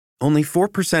Only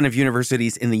 4% of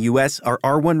universities in the U.S. are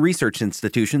R1 research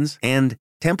institutions, and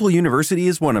Temple University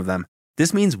is one of them.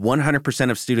 This means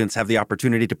 100% of students have the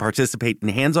opportunity to participate in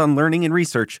hands-on learning and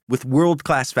research with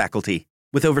world-class faculty.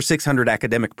 With over 600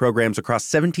 academic programs across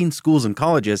 17 schools and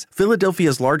colleges,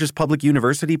 Philadelphia's largest public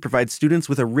university provides students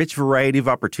with a rich variety of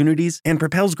opportunities and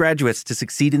propels graduates to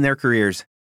succeed in their careers.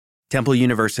 Temple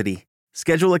University.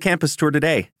 Schedule a campus tour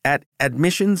today at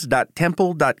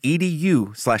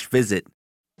admissions.temple.edu/visit.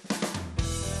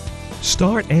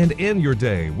 Start and end your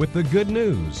day with the good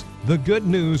news. The Good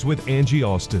News with Angie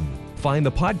Austin. Find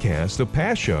the podcast of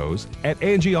past shows at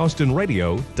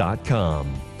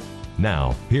angieaustinradio.com.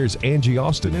 Now, here's Angie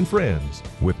Austin and friends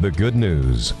with the good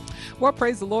news. Well,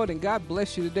 praise the Lord and God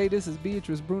bless you today. This is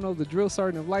Beatrice Bruno, the drill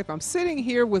sergeant of life. I'm sitting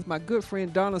here with my good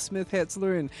friend Donna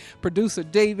Smith-Hetzler and producer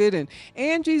David. And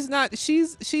Angie's not,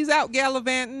 she's out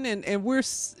gallivanting, and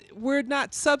we're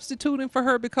not substituting for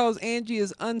her because Angie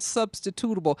is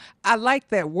unsubstitutable. I like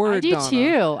that word, I do Donna.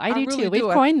 too. I do really too. We've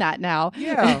coined that now.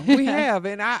 Yeah, we have.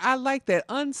 And I like that,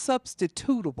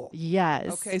 unsubstitutable.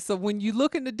 Yes. Okay, so when you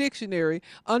look in the dictionary,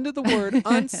 under the word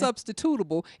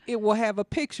unsubstitutable, it will have a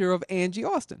picture of Angie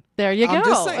Austin. There you go. I'm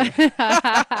just saying.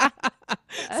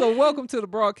 So welcome to the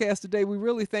broadcast today. We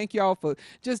really thank y'all for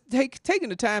just taking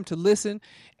the time to listen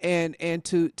and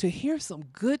to hear some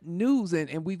good news.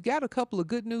 And we've got a couple of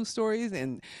good news stories.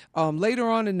 And later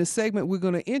on in the segment, we're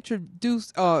going to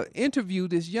interview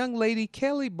this young lady,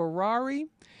 Kelly Barari.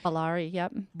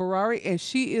 Yep. Barari, and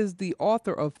she is the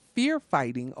author of Fear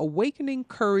Fighting, Awakening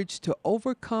Courage to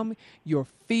Overcome Your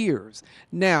Fears.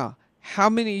 Now,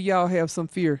 how many of y'all have some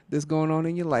fear that's going on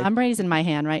in your life? I'm raising my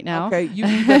hand right now. Okay, you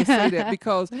better say that,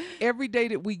 because every day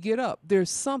that we get up, there's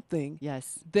something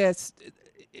that's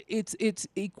it's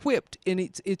equipped and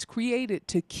it's created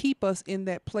to keep us in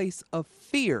that place of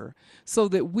fear so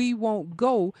that we won't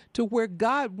go to where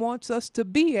God wants us to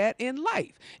be at in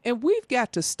life. And we've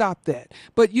got to stop that.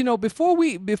 But before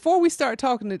we start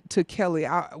talking to Kelly,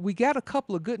 we got a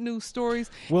couple of good news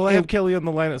stories. Well, I have Kelly on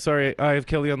the line. Sorry, I have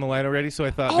Kelly on the line already, so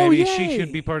I thought maybe she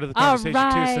should be part of the conversation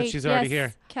too, since she's already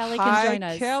here. Kelly can join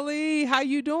us. Hi, Kelly. How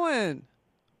you doing?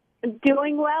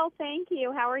 Doing well, thank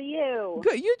you. How are you?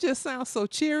 Good. You just sound so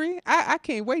cheery. I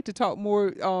can't wait to talk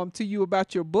more to you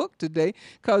about your book today,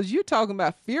 because you're talking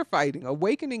about fear fighting,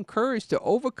 awakening courage to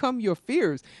overcome your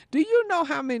fears. Do you know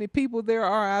how many people there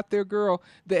are out there, girl,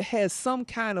 that has some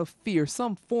kind of fear,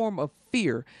 some form of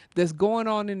fear that's going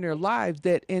on in their lives,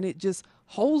 and it just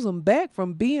holds them back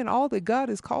from being all that God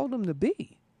has called them to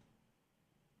be?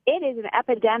 It is an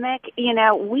epidemic.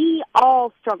 We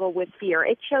all struggle with fear.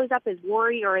 It shows up as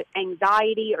worry or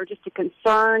anxiety or just a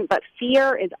concern, but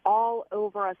fear is all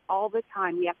over us all the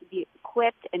time. We have to be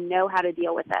equipped and know how to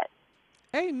deal with it.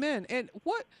 Amen. And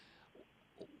why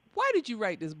did you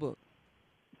write this book?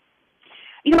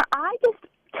 I just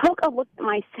took a look at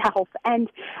myself, and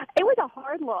it was a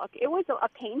hard look. It was a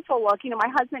painful look. My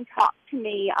husband talked to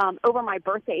me over my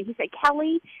birthday. He said,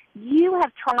 Kelly, you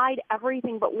have tried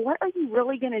everything, but what are you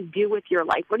really going to do with your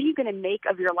life? What are you going to make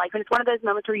of your life? And it's one of those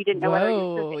moments where you didn't know whether you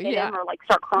were supposed to fit in or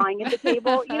start crying at the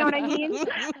table. You know what I mean?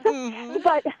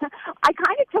 But I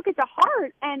kind of took it to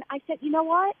heart, and I said, you know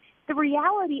what? The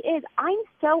reality is I'm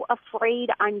so afraid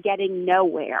I'm getting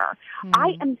nowhere.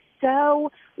 I am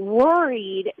so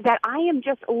worried that I am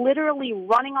just literally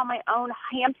running on my own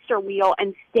hamster wheel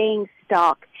and staying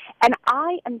stuck. And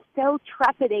I am so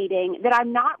trepidating that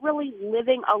I'm not really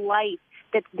living a life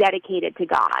that's dedicated to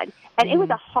God. And it was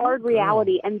a hard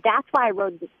reality, and that's why I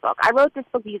wrote this book. I wrote this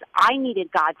book because I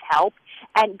needed God's help,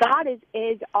 and God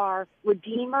is our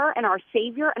Redeemer and our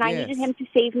Savior, and I needed Him to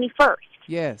save me first.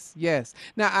 Yes.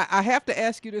 Now, I have to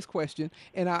ask you this question,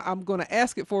 and I'm going to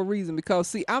ask it for a reason, because,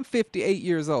 see, I'm 58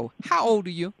 years old. How old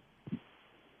are you?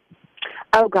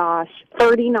 Oh, gosh,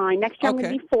 39. Next year I'm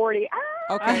going to be 40.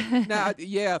 Okay. Now,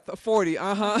 40.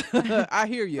 I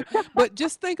hear you. But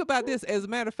just think about this. As a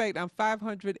matter of fact, I'm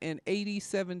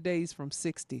 587 days from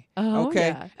 60.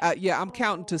 Okay. I'm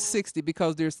counting to 60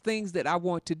 because there's things that I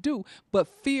want to do, but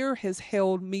fear has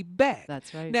held me back.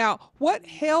 That's right. Now, what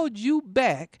held you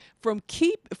back from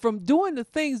doing the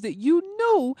things that you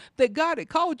knew that God had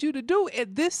called you to do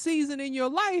at this season in your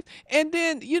life? And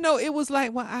then, it was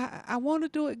like, well, I want to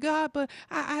do it, God, but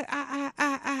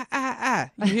I.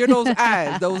 You hear those eyes?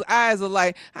 Those eyes are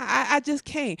like, I just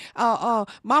can't.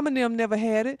 Mama and them never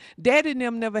had it. Daddy and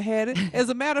them never had it. As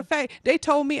a matter of fact, they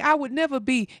told me I would never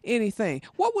be anything.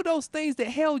 What were those things that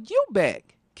held you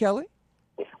back, Kelly?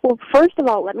 Well, first of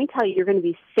all, let me tell you, you're going to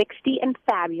be 60 and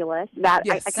fabulous. That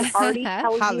I can already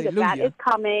tell you that is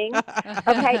coming.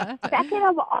 Okay. Second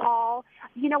of all,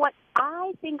 you know what?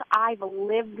 I think I've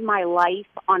lived my life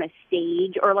on a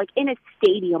stage or like in a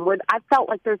stadium where I felt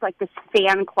like there's like this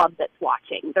fan club that's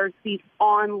watching. There's these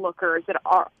onlookers that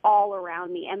are all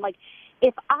around me. And like,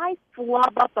 if I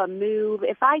flub up a move,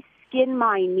 if I skin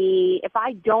my knee, if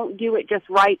I don't do it just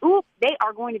right, they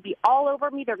are going to be all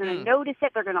over me. They're going to notice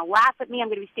it. They're going to laugh at me. I'm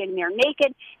going to be standing there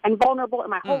naked and vulnerable,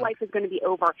 and my whole life is going to be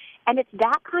over. And it's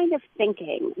that kind of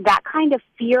thinking, that kind of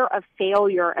fear of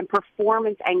failure and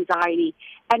performance anxiety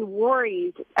and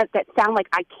worries that sound like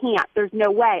I can't. There's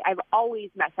no way. I've always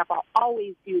messed up. I'll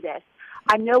always do this.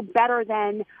 I'm no better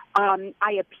than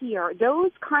I appear.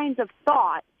 Those kinds of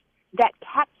thoughts that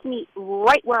kept me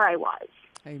right where I was.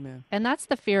 Amen. And that's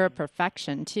the fear of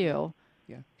perfection, too.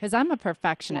 Yeah. Because I'm a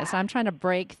perfectionist. I'm trying to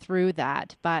break through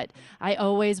that. But I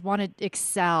always want to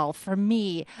excel. For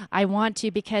me, I want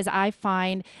to because I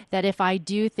find that if I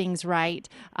do things right,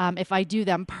 if I do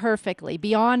them perfectly,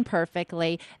 beyond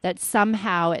perfectly, that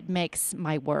somehow it makes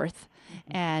my worth.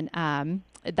 And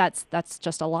that's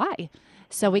just a lie.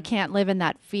 So we can't live in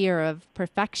that fear of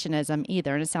perfectionism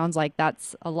either. And it sounds like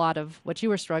that's a lot of what you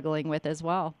were struggling with as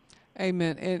well.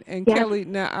 Amen. And Kelly,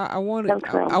 now I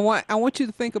want you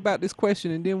to think about this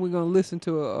question, and then we're going to listen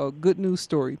to a good news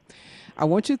story. I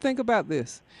want you to think about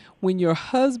this. When your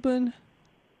husband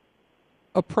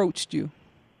approached you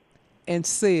and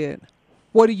said,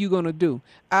 what are you going to do?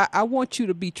 I want you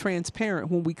to be transparent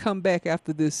when we come back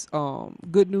after this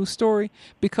good news story,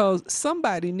 because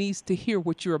somebody needs to hear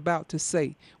what you're about to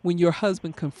say when your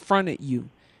husband confronted you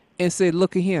and said,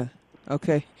 look at here,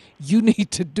 okay, you need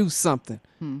to do something,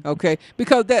 okay,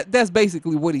 because that's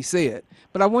basically what he said.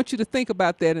 But I want you to think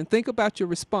about that and think about your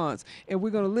response. And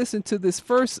we're going to listen to this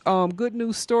first good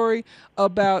news story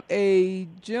about a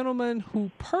gentleman who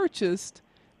purchased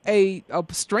a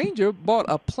stranger bought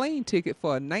a plane ticket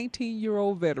for a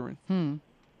 19-year-old veteran.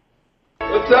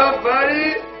 What's up,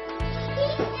 buddy?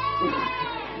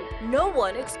 No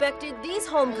one expected these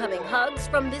homecoming hugs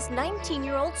from this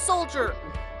 19-year-old soldier.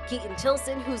 Keaton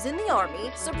Tilson, who's in the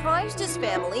Army, surprised his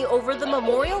family over the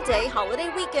Memorial Day holiday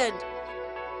weekend.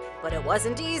 But it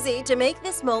wasn't easy to make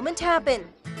this moment happen.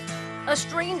 A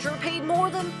stranger paid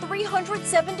more than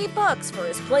 $370 for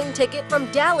his plane ticket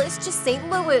from Dallas to St.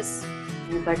 Louis.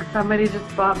 He's like, somebody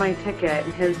just bought my ticket.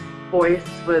 And his voice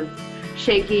was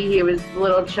shaky. He was a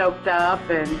little choked up,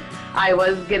 and I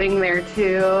was getting there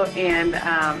too. And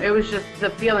it was just, the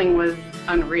feeling was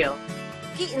unreal.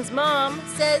 Keaton's mom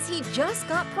says he just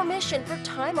got permission for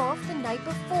time off the night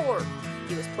before.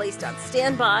 He was placed on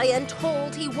standby and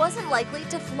told he wasn't likely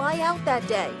to fly out that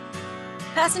day.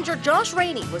 Passenger Josh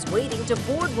Rainey was waiting to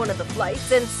board one of the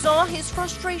flights and saw his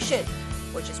frustration,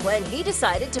 which is when he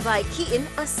decided to buy Keaton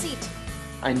a seat.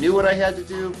 I knew what I had to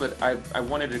do, but I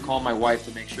wanted to call my wife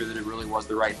to make sure that it really was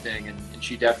the right thing, and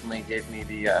she definitely gave me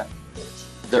the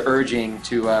urging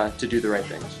to do the right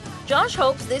things. Josh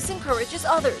hopes this encourages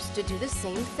others to do the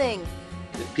same thing.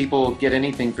 If people get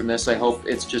anything from this, I hope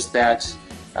it's just that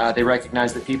they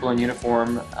recognize that people in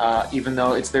uniform, even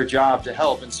though it's their job to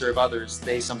help and serve others,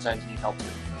 they sometimes need help too.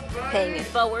 Paying it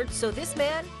forward so this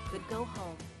man could go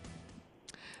home.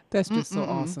 That's just so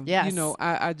awesome. Yes. You know,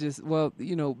 I just, well,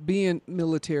 you know, being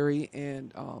military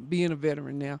and being a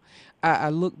veteran now, I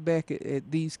look back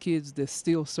at these kids that's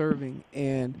still serving,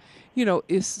 and, you know,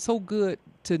 it's so good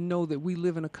to know that we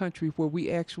live in a country where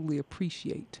we actually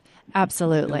appreciate.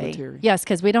 Absolutely. Military. Yes,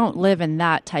 because we don't live in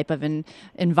that type of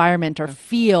environment or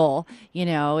feel, you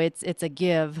know, it's a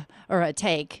give or a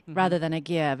take rather than a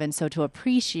give. And so to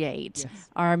appreciate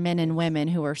our men and women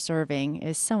who are serving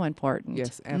is so important.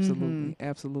 Yes, absolutely.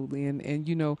 Absolutely. And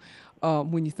you know,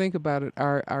 when you think about it,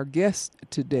 our guest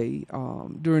today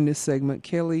during this segment,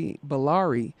 Kelly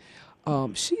Bellari,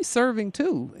 she's serving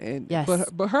too, and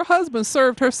but her husband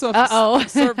served her some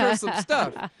served her some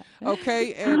stuff.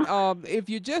 Okay, and if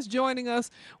you're just joining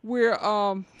us, we're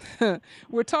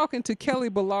talking to Kelly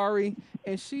Bellari,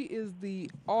 and she is the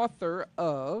author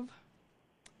of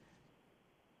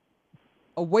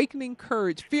Awakening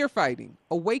Courage, Fear Fighting,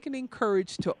 Awakening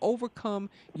Courage to Overcome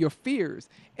Your Fears.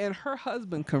 And her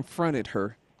husband confronted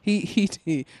her. He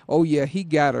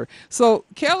got her. So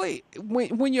Kelly,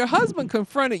 when your husband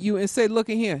confronted you and said, look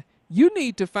at here, you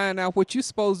need to find out what you're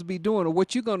supposed to be doing or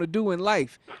what you're going to do in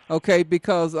life, okay?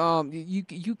 Because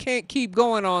you can't keep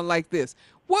going on like this.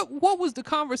 What was the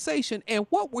conversation, and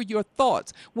what were your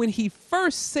thoughts when he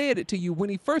first said it to you, when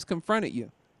he first confronted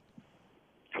you?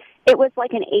 It was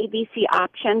like an ABC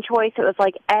option choice. It was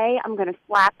like, A, I'm going to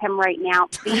slap him right now.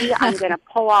 B, I'm going to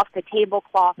pull off the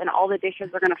tablecloth and all the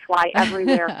dishes are going to fly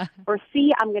everywhere. Or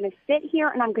C, I'm going to sit here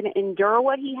and I'm going to endure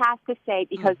what he has to say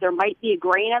because there might be a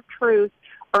grain of truth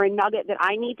or a nugget that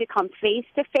I need to come face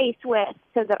to face with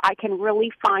so that I can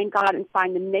really find God and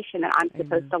find the mission that I'm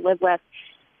supposed to live with.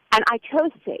 And I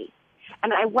chose C.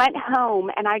 And I went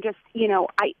home and I just,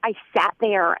 I sat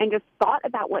there and just thought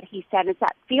about what he said. It's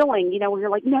that feeling, where you're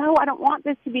like, no, I don't want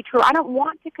this to be true. I don't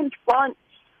want to confront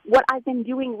what I've been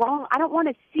doing wrong. I don't want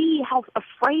to see how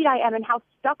afraid I am and how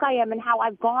stuck I am and how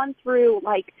I've gone through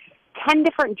like 10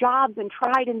 different jobs and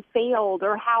tried and failed,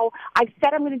 or how I've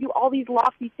said I'm going to do all these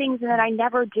lofty things and then I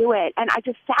never do it. And I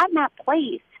just sat in that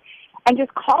place and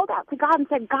just called out to God and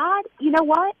said, God, you know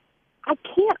what? I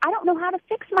can't. I don't know how to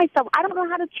fix myself. I don't know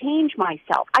how to change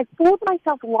myself. I fooled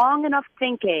myself long enough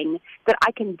thinking that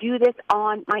I can do this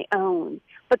on my own.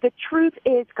 But the truth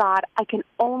is, God, I can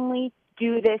only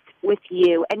do this with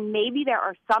you. And maybe there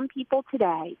are some people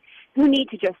today who need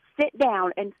to just sit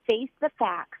down and face the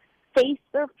facts, face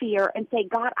their fear, and say,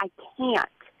 God, I can't.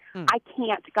 I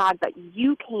can't, God, but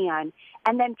you can.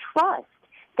 And then trust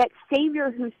that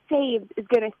Savior who saves is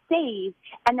going to save,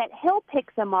 and that he'll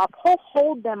pick them up, he'll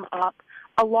hold them up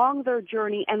along their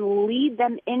journey and lead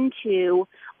them into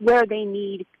where they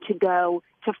need to go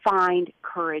to find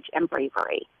courage and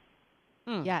bravery.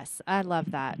 Yes, I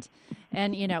love that.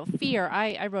 And, fear,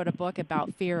 I wrote a book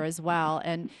about fear as well,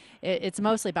 and it's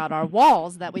mostly about our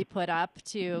walls that we put up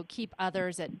to keep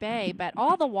others at bay, but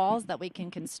all the walls that we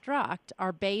can construct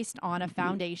are based on a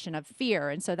foundation of fear.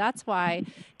 And so that's why,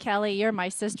 Kelly, you're my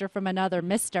sister from another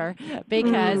mister,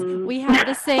 because we have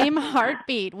the same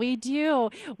heartbeat. We do.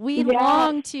 We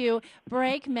long to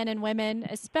break men and women,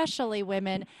 especially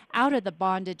women, out of the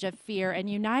bondage of fear and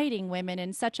uniting women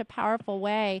in such a powerful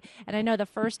way. And I know the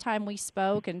first time we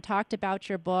spoke and talked about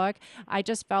your book, I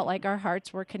just felt like our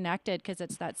hearts were connected because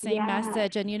it's that same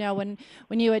message. And,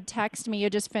 when you had texted me, you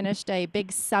just finished a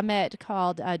big summit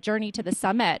called Journey to the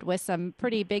Summit with some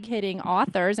pretty big-hitting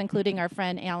authors, including our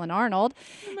friend Alan Arnold.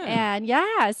 And,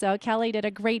 so Kelly did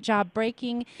a great job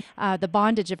breaking the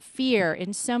bondage of fear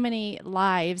in so many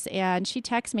lives. And she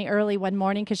texted me early one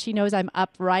morning because she knows I'm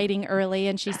up writing early,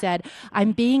 and she said,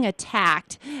 I'm being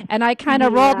attacked. And I kind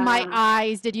of rolled my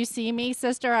eyes. Did you see me,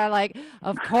 sister? I like,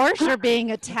 of course you're being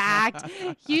attacked.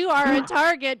 You are a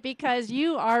target because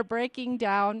you are breaking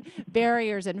down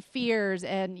barriers and fears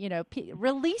and,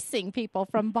 releasing people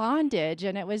from bondage.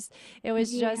 And it was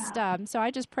just, so I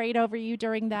just prayed over you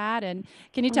during that. And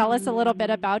can you tell us a little bit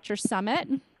about your summit?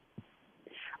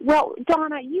 Well,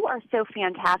 Donna, you are so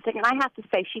fantastic, and I have to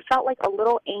say, she felt like a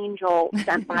little angel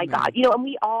sent by God. And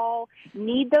we all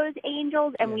need those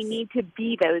angels, and we need to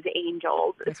be those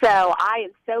angels. So I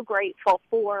am so grateful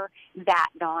for that,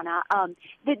 Donna.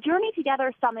 The Journey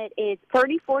Together Summit is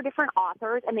 34 different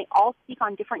authors, and they all speak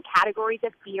on different categories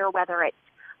of fear, whether it's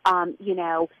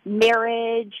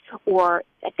marriage or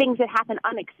things that happen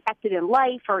unexpected in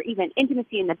life, or even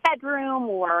intimacy in the bedroom,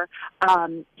 or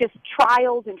just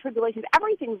trials and tribulations.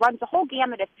 Everything runs the whole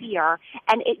gamut of fear.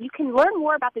 And you can learn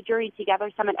more about the Journey Together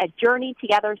Summit at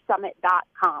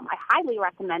journeytogethersummit.com. I highly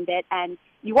recommend it, and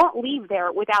you won't leave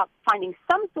there without finding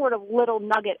some sort of little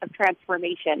nugget of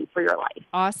transformation for your life.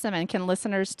 Awesome. And can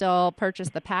listeners still purchase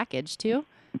the package too?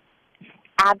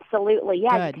 Absolutely,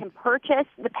 yeah. You can purchase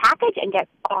the package and get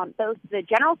both the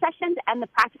general sessions and the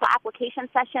practical application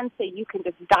sessions, so you can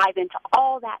just dive into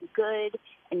all that good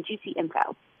and juicy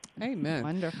info. Amen.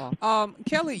 Wonderful.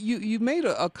 Kelly, you made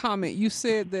a comment. You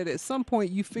said that at some point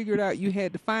you figured out you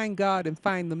had to find God and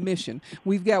find the mission.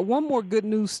 We've got one more good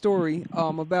news story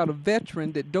about a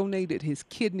veteran that donated his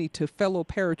kidney to fellow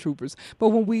paratroopers. But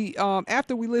when we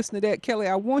after we listen to that, Kelly,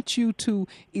 I want you to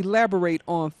elaborate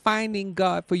on finding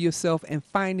God for yourself and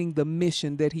finding the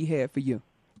mission that he had for you.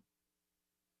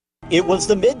 It was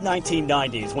the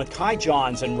mid-1990s when Kai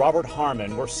Johns and Robert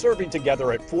Harmon were serving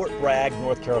together at Fort Bragg,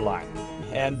 North Carolina.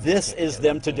 And this is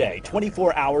them today,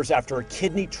 24 hours after a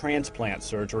kidney transplant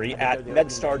surgery at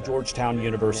MedStar Georgetown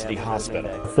University Hospital.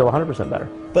 I feel 100% better.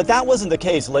 But that wasn't the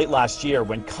case late last year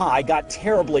when Kai got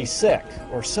terribly sick,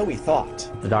 or so he thought.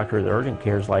 The doctor at the urgent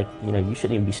care is like, you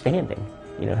shouldn't even be standing.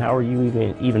 How are you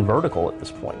even vertical at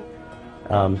this point?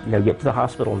 Get to the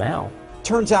hospital now.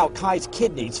 Turns out Kai's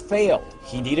kidneys failed.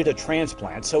 He needed a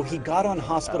transplant, so he got on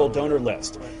hospital donor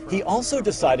list. He also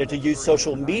decided to use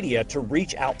social media to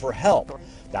reach out for help.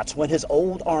 That's when his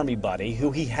old Army buddy,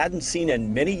 who he hadn't seen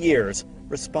in many years,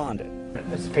 responded.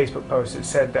 This Facebook post, it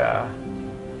said a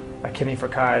kidney for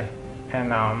Kai,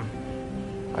 and I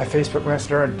Facebook messaged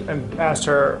her and asked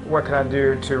her what can I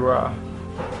do to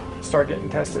start getting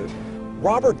tested.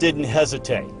 Robert didn't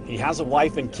hesitate. He has a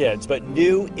wife and kids, but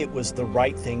knew it was the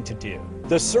right thing to do.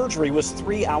 The surgery was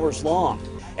 3 hours long,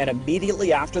 and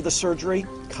immediately after the surgery,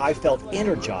 Kai felt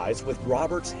energized with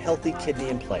Robert's healthy kidney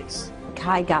in place.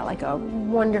 Kai got like a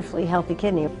wonderfully healthy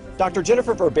kidney. Dr.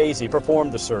 Jennifer Verbese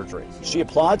performed the surgery. She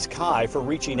applauds Kai for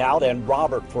reaching out and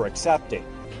Robert for accepting.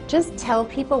 Just tell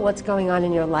people what's going on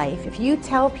in your life. If you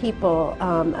tell people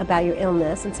about your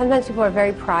illness, and sometimes people are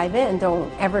very private and don't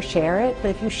ever share it, but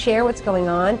if you share what's going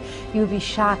on, you would be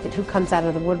shocked at who comes out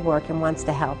of the woodwork and wants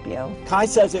to help you. Kai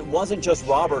says it wasn't just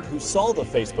Robert who saw the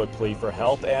Facebook plea for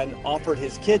help and offered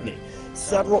his kidney.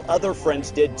 Several other friends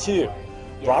did too.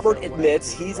 Robert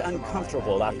admits he's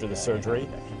uncomfortable after the surgery,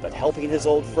 but helping his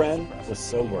old friend was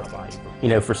so worth it. You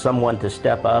know, for someone to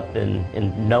step up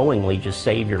and knowingly just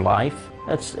save your life,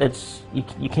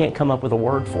 you can't come up with a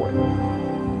word for it.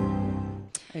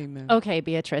 Amen. Okay,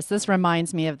 Beatrice, this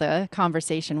reminds me of the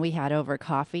conversation we had over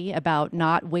coffee about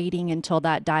not waiting until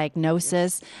that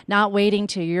diagnosis, not waiting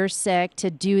till you're sick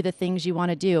to do the things you want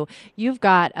to do. You've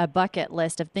got a bucket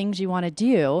list of things you want to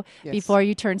do before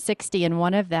you turn 60, and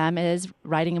one of them is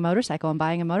riding a motorcycle and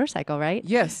buying a motorcycle, right?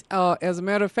 Yes. As a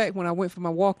matter of fact, when I went for my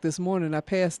walk this morning, I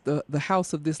passed the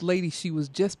house of this lady. She was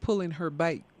just pulling her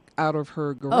bike out of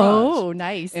her garage. Oh,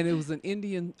 nice. And it was an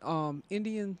Indian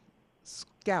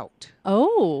Scout.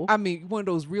 Oh. I mean, one of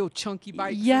those real chunky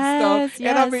bikes and Yes, stuff.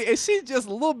 And I mean, and she's just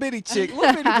a little bitty chick,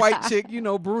 little bitty white chick, you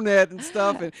know, brunette and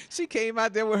stuff. And she came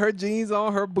out there with her jeans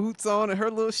on, her boots on, and her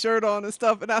little shirt on and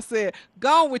stuff. And I said,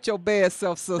 "Go on with your bad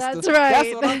self, sister." That's right.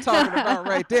 That's what I'm talking about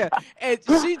right there. And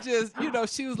she just, you know,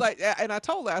 she was like, and I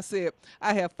told her, I said,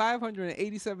 I have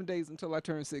 587 days until I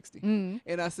turn 60.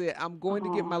 And I said, I'm going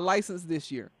to get my license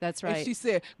this year. That's right. And she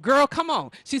said, "Girl, come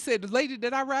on." She said, "The lady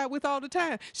that I ride with all the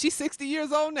time, she's 60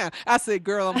 years old now." I said,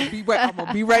 "Girl, I'm gonna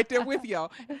be right there with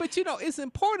y'all." But you know, it's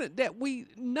important that we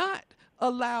not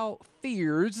allow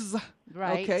fears.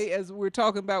 Right. Okay, as we're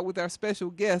talking about with our special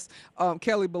guest,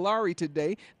 Kelly Bellari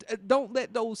today, don't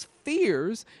let those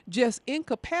fears just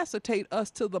incapacitate us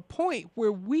to the point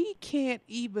where we can't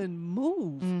even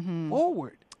move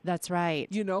forward. That's right.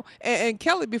 You know, and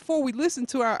Kelly, before we listen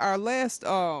to our last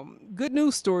good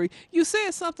news story, you said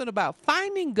something about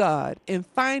finding God and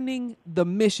finding the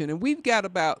mission. And we've got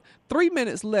about 3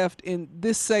 minutes left in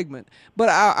this segment. But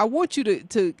I want you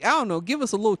to, I don't know, give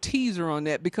us a little teaser on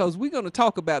that, because we're going to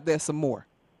talk about that some more.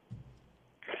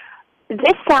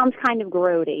 This sounds kind of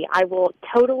grody. I will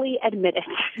totally admit it.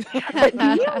 But do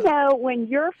you know when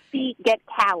your feet get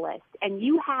calloused and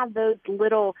you have those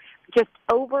little just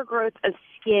overgrowth of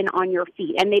skin on your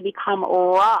feet and they become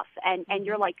rough and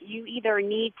you're like, you either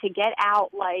need to get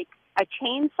out like a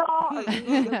chainsaw or you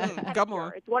need to go to the Come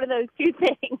on. It's one of those two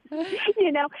things,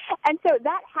 you know? And so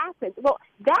that happens. Well,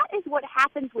 that is what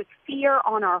happens with fear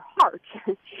on our heart.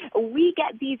 We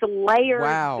get these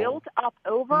layers built up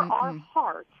over our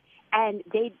heart, and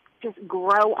they just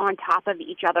grow on top of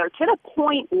each other to the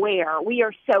point where we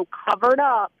are so covered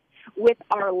up with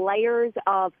our layers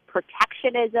of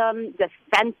protectionism,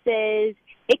 defenses,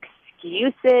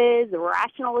 excuses,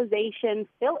 rationalization,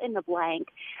 fill in the blank,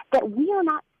 that we are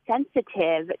not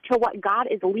sensitive to what God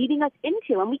is leading us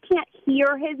into, and we can't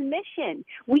hear his mission.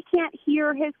 We can't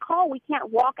hear his call. We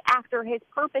can't walk after his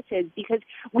purposes because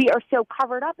we are so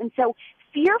covered up. And so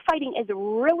fear fighting is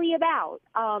really about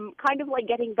kind of like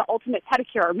getting the ultimate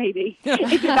pedicure, maybe.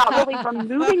 It's about really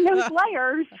removing those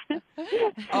layers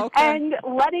and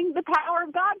letting the power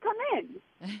of God come in.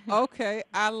 Okay,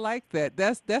 I like that.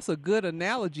 That's a good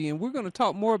analogy, and we're going to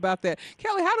talk more about that.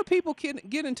 Kelly, how do people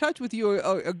get in touch with you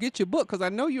or get your book? Because I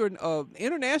know you're an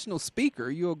international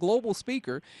speaker. You're a global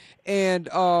speaker. And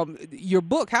your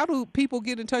book, how do people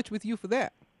get in touch with you for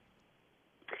that?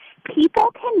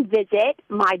 People can visit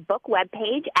my book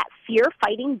webpage at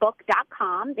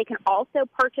fearfightingbook.com. They can also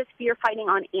purchase Fear Fighting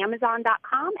on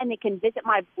Amazon.com, and they can visit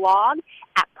my blog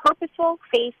at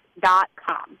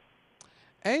purposefulfaith.com.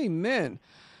 Amen.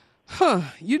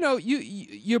 You know,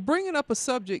 you're bringing up a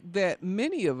subject that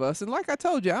many of us, and like I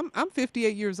told you, I'm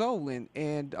 58 years old,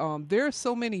 and there are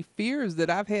so many fears that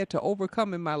I've had to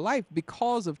overcome in my life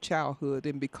because of childhood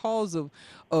and because of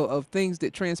things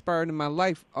that transpired in my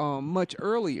life much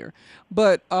earlier.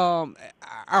 But our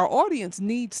audience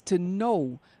needs to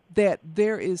know that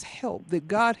there is help, that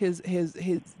God has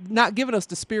not given us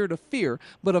the spirit of fear,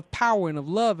 but of power and of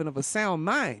love and of a sound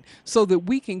mind, so that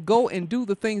we can go and do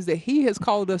the things that he has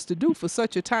called us to do for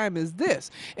such a time as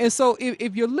this. And so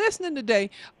if you're listening today,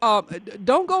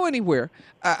 don't go anywhere.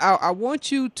 I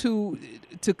want you to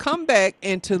come back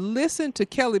and to listen to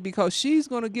Kelly, because she's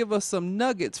going to give us some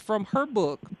nuggets from her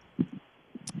book,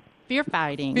 Fear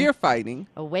fighting. Fear fighting.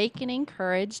 Awakening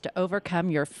courage to overcome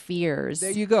your fears.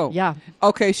 There you go. Yeah.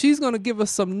 Okay, she's going to give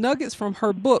us some nuggets from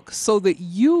her book so that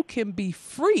you can be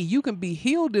free. You can be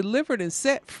healed, delivered, and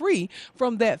set free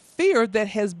from that fear that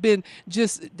has been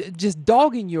just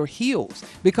dogging your heels,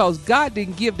 because God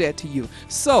didn't give that to you.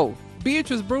 So,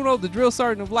 Beatrice Bruno, the drill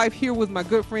sergeant of life, here with my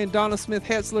good friend Donna Smith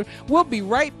Hetzler. We'll be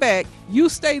right back. You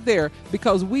stay there,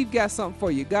 because we've got something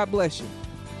for you. God bless you.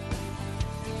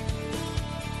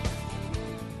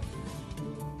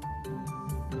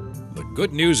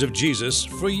 Good news of Jesus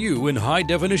for you in high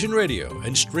definition radio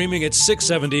and streaming at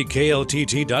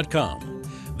 670kltt.com.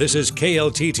 This is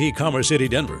KLTT Commerce City,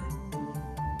 Denver.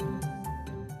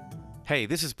 Hey,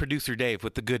 this is producer Dave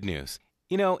with the good news.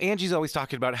 You know, Angie's always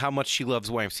talking about how much she loves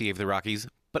YMCA of the Rockies,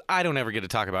 but I don't ever get to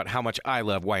talk about how much I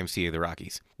love YMCA of the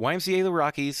Rockies. YMCA of the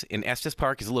Rockies in Estes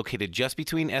Park is located just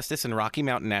between Estes and Rocky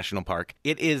Mountain National Park.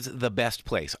 It is the best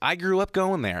place. I grew up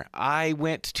going there. I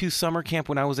went to summer camp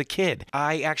when I was a kid.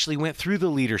 I actually went through the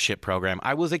leadership program.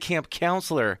 I was a camp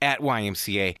counselor at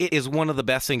YMCA. It is one of the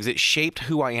best things. It shaped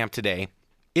who I am today.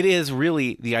 It is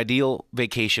really the ideal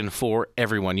vacation for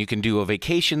everyone. You can do a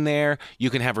vacation there. You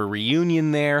can have a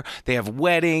reunion there. They have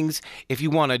weddings. If you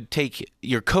want to take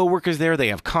your coworkers there, they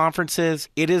have conferences.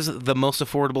 It is the most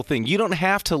affordable thing. You don't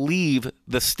have to leave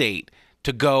the state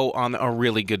to go on a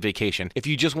really good vacation. If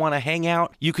you just want to hang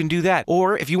out, you can do that.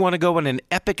 Or if you want to go on an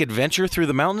epic adventure through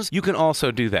the mountains, you can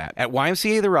also do that. At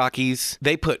YMCA of the Rockies,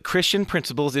 they put Christian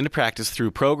principles into practice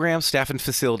through programs, staff, and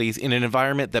facilities in an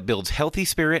environment that builds healthy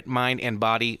spirit, mind, and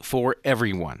body for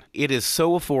everyone. It is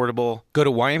so affordable. Go to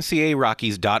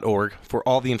ymcarockies.org for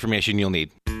all the information you'll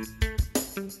need.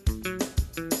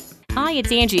 Hi,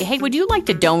 it's Angie. Hey, would you like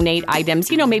to donate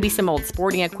items? You know, maybe some old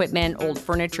sporting equipment, old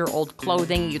furniture, old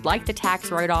clothing. You'd like the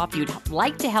tax write-off. You'd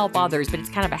like to help others, but it's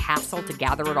kind of a hassle to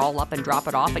gather it all up and drop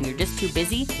it off, and you're just too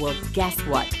busy? Well, guess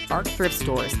what? Arc Thrift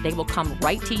Stores, they will come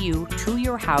right to you, to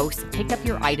your house, pick up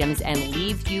your items, and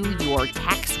leave you your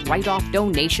tax write-off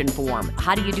donation form.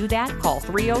 How do you do that? Call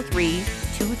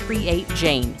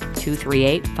 303-238-JANE,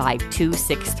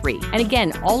 238-5263. And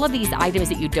again, all of these items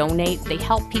that you donate, they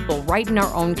help people right in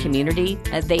our own community.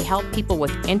 They help people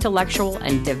with intellectual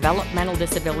and developmental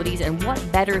disabilities, and what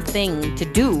better thing to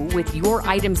do with your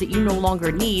items that you no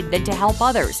longer need than to help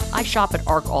others? I shop at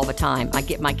ARC all the time. I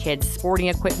get my kids sporting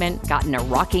equipment, gotten a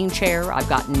rocking chair, I've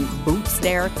gotten boots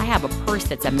there. I have a purse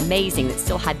that's amazing that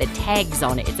still had the tags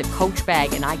on it. It's a Coach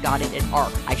bag, and I got it at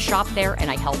ARC. I shop there and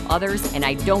I help others, and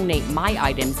I donate my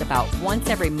items about once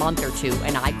every month or two,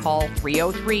 and I call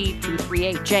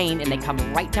 303-238-JANE, and they come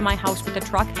right to my house with a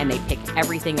truck and they pick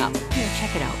everything up. Here,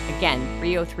 check it out. Again,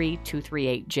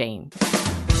 303-238-JANE.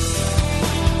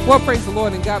 Well, praise the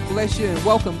Lord and God bless you, and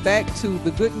welcome back to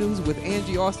The Good News with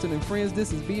Angie Austin and friends.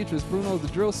 This is Beatrice Bruno, the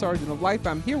drill sergeant of life.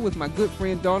 I'm here with my good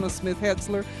friend Donna Smith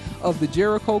Hetzler of the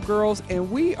Jericho Girls,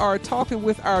 and we are talking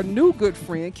with our new good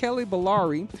friend Kelly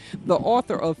Bellari, the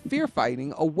author of Fear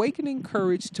Fighting, Awakening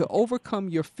Courage to Overcome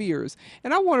Your Fears.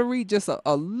 And I want to read just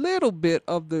a little bit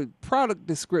of the product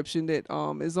description that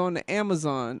is on the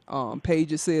Amazon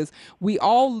page. It says, "We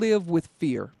all live with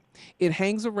fear. It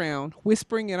hangs around,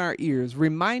 whispering in our ears,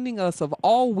 reminding us of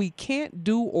all we can't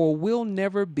do or will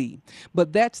never be.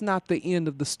 But that's not the end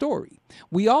of the story.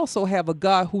 We also have a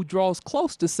God who draws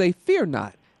close to say, 'Fear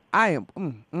not. I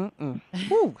am,'"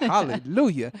 Woo,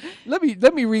 hallelujah. Let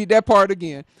me read that part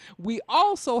again. "We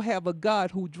also have a God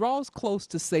who draws close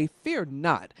to say, 'Fear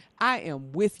not. I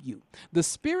am with you.' The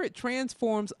Spirit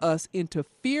transforms us into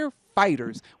fear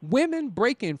fighters, women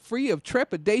breaking free of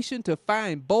trepidation to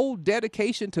find bold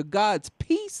dedication to God's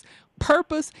peace,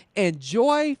 purpose, and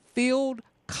joy-filled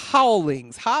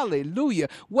callings." Hallelujah.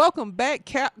 Welcome back,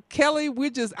 Kelly.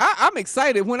 I'm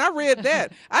excited. When I read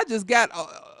that, I just got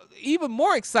even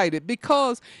more excited,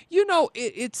 because, you know,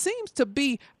 it seems to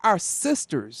be our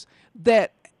sisters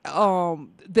that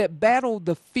battle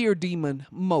the fear demon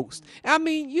most. I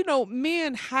mean, you know,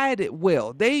 men hide it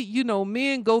well.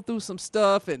 Men go through some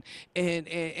stuff and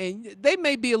they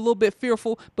may be a little bit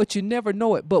fearful, but you never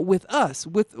know it. But with us,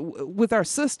 with our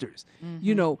sisters,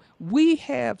 you know, we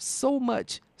have so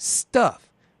much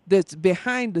stuff that's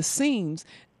behind the scenes,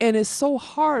 and it's so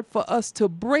hard for us to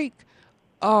break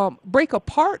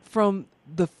apart from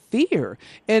the fear.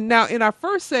 And now in our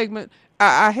first segment,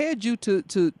 I had you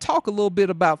to talk a little bit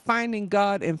about finding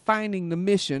God and finding the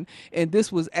mission, and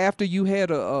this was after you had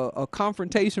a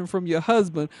confrontation from your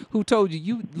husband who told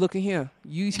you look at here,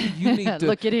 you need to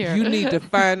look at here. You need to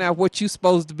find out what you're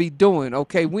supposed to be doing.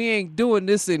 Okay, we ain't doing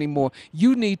this anymore.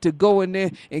 You need to go in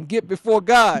there and get before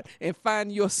God and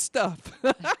find your stuff.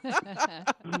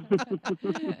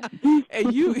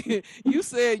 And you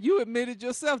said, you admitted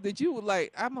yourself that you were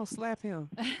like, I'm gonna slap him,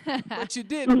 but you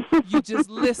didn't. You just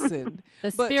listened.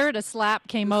 The spirit of slap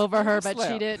came over her, but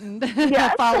she didn't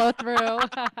follow through.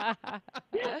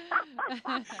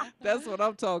 That's what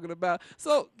I'm talking about.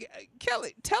 So,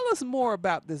 Kelly, tell us more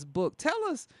about this book. Tell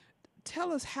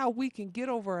us how we can get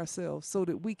over ourselves so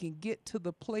that we can get to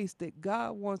the place that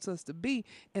God wants us to be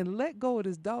and let go of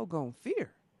this doggone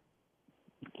fear.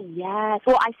 Yes.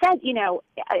 Well, I said,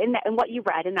 in what you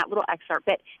read in that little excerpt,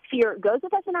 that fear goes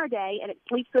with us in our day and it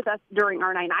sleeps with us during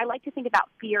our night. And I like to think about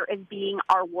fear as being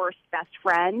our worst best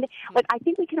friend. Like, I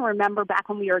think we can remember back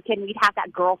when we were a kid, we'd have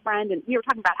that girlfriend, and we were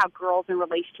talking about how girls in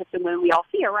relationships and women, we all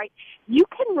fear, right? You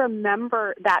can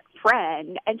remember that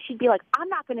friend, and she'd be like, I'm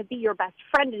not going to be your best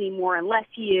friend anymore unless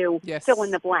you fill in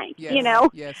the blank,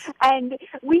 Yes. And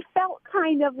we felt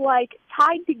kind of like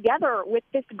tied together with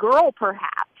this girl,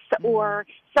 perhaps, or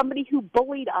somebody who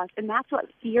bullied us, and that's what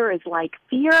fear is like.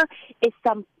 Fear is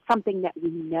something that we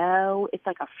know. It's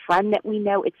like a friend that we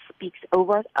know. It speaks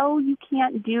over us. Oh, you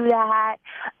can't do that.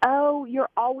 Oh, you're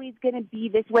always going to be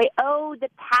this way. Oh, the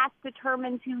past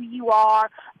determines who you are.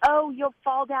 Oh, you'll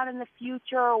fall down in the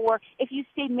future, or if you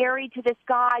stay married to this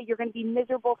guy, you're going to be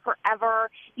miserable forever.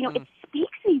 It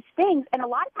speaks these things, and a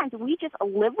lot of times we just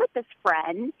live with this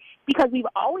friend because we've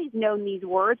always known these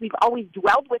words. We've always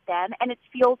dwelled with them, and it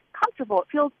feels comfortable. It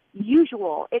feels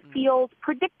usual. It feels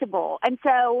predictable. And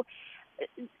so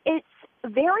it's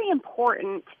very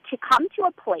important to come to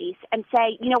a place and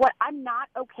say, you know what, I'm not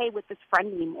okay with this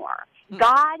friend anymore.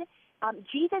 God,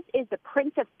 Jesus is the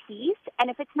Prince of Peace, and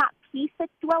if it's not peace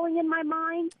that's dwelling in my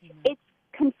mind, it's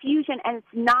confusion, and it's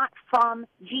not from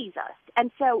Jesus.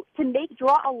 And so to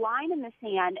draw a line in the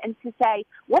sand and to say,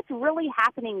 what's really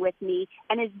happening with me,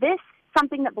 and is this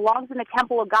something that belongs in the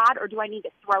temple of God, or do I need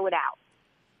to throw it out?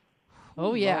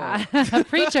 Oh, yeah.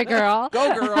 Preach it, girl.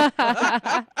 Go, girl.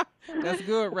 That's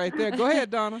good right there. Go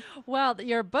ahead, Donna. Well,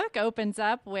 your book opens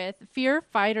up with Fear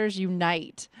Fighters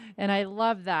Unite, and I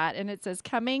love that. And it says,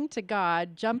 coming to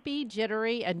God, jumpy,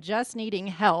 jittery, and just needing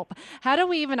help. How do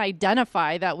we even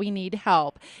identify that we need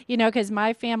help? Because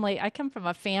I come from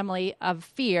a family of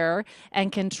fear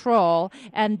and control,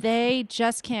 and they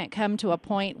just can't come to a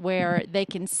point where they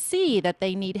can see that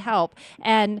they need help.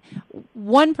 And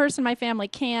one person in my family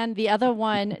can, the other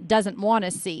one doesn't want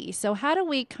to see. So how do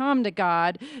we come to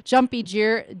God, jumpy,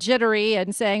 jittery,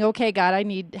 and saying, okay, God, I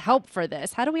need help for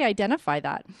this? How do we identify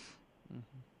that?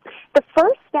 The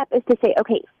first step is to say,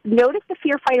 okay, notice the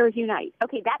fear fighters unite.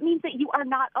 Okay, that means that you are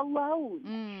not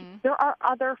alone. There are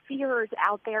other fears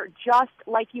out there just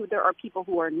like you. There are people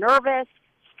who are nervous,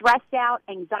 stressed out,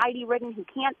 anxiety-ridden, who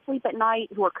can't sleep at night,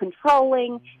 who are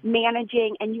controlling,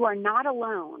 managing, and you are not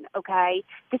alone, okay?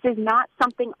 This is not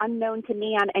something unknown to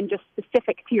man and just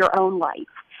specific to your own life.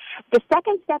 The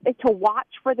second step is to watch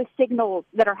for the signals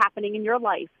that are happening in your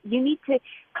life. You need to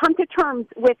come to terms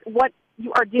with what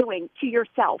you are doing to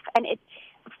yourself. And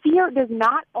fear does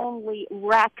not only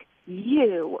wreck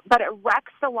you, but it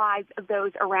wrecks the lives of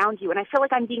those around you. And I feel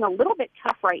like I'm being a little bit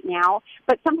tough right now,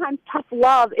 but sometimes tough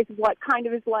love is what kind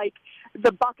of is like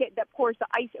the bucket that pours the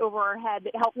ice over our head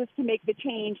that helps us to make the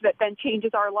change that then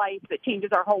changes our life, that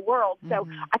changes our whole world. So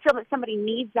I feel that somebody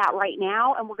needs that right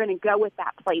now, and we're going to go with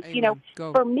that place. Amen.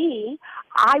 For me,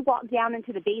 I walked down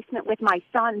into the basement with my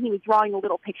son. He was drawing a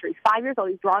little picture. He's 5 years old.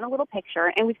 He's drawing a little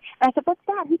picture. And I said, what's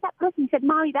that? Who's that person? He said,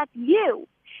 Mommy, that's you.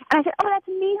 And I said, oh, that's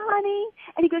me, honey.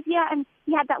 And he goes, yeah. And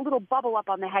he had that little bubble up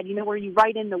on the head, where you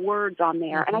write in the words on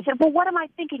there. And I said, well, what am I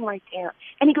thinking right there?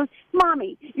 And he goes,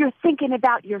 Mommy, you're thinking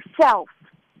about yourself.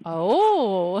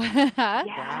 Oh.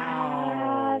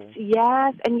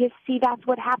 Yes. And you see, that's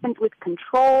what happens with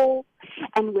control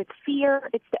and with fear.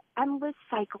 It's the endless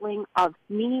cycling of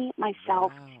me,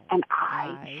 myself, and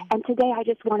I. And today I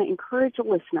just want to encourage the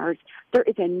listeners, there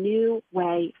is a new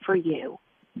way for you.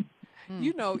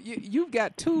 You've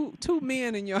got two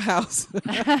men in your house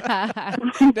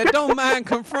that don't mind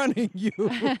confronting you.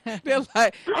 They're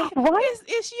like, hey,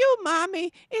 it's you,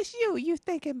 Mommy. It's you. You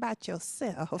thinking about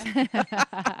yourself.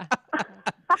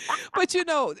 But,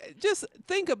 just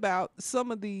think about some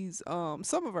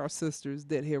of our sisters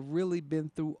that have really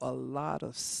been through a lot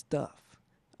of stuff,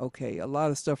 okay? A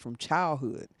lot of stuff from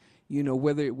childhood,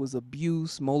 whether it was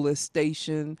abuse,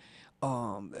 molestation,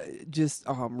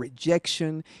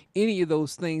 rejection, any of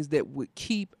those things that would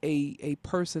keep a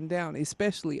person down,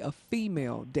 especially a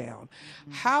female down.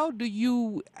 Mm-hmm. How do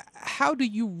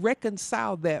you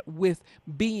reconcile that with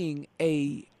being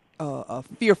a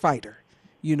fear fighter?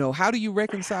 You know, how do you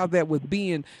reconcile that with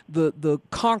being the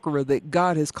conqueror that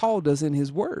God has called us in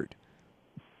His Word?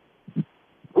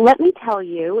 Let me tell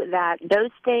you that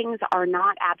those things are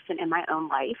not absent in my own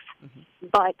life,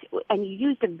 and you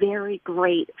used a very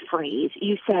great phrase.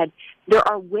 You said there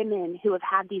are women who have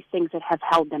had these things that have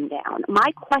held them down.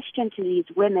 My question to these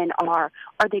women are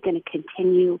they going to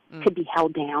continue to be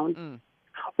held down?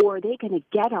 Or are they going to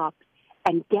get up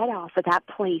and get off of that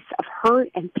place of hurt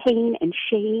and pain and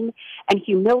shame and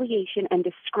humiliation and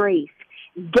disgrace?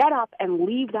 Get up and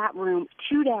leave that room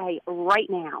today, right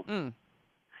now.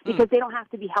 Because they don't have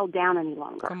to be held down any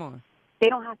longer. Come on. They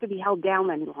don't have to be held down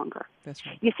any longer. That's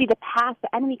right. You see, the past,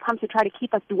 the enemy comes to try to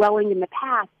keep us dwelling in the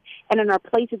past and in our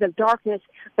places of darkness,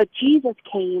 but Jesus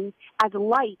came as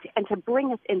light and to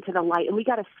bring us into the light. And we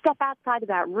got to step outside of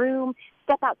that room,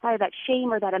 step outside of that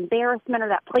shame or that embarrassment or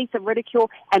that place of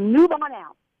ridicule and move on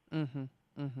out. Mm-hmm.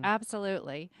 Mm-hmm.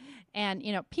 Absolutely. And,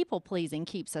 you know, people-pleasing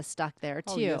keeps us stuck there,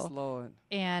 too. Oh, yes, Lord.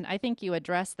 And I think you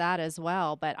addressed that as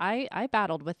well. But I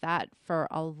battled with that for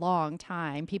a long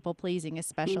time, people-pleasing,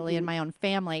 especially in my own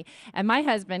family. And my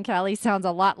husband, Kelly, sounds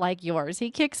a lot like yours.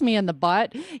 He kicks me in the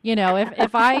butt. You know,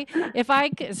 if I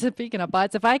speaking of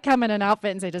butts, if I come in an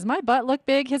outfit and say, does my butt look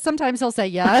big? Sometimes he'll say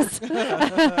yes.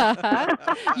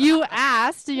 You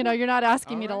asked, you know, you're not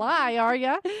asking me to lie, are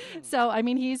you? So, I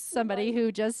mean, he's somebody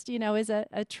who just, you know, is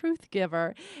a truth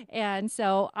giver. And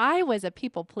so I was a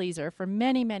people pleaser for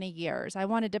many, many years. I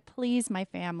wanted to please my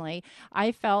family.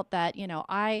 I felt that, you know,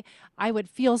 I would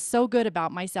feel so good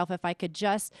about myself if I could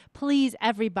just please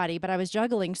everybody, but I was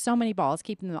juggling so many balls,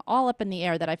 keeping them all up in the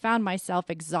air, that I found myself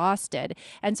exhausted.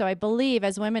 And so I believe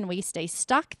as women, we stay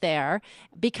stuck there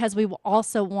because we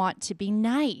also want to be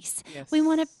nice. Yes. We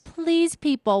want to please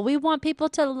people. We want people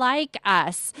to like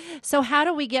us. So how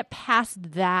do we get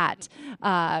past that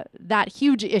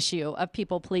huge issue of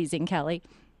people pleasing, Kelly?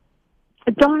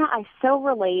 Donna, I so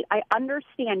relate. I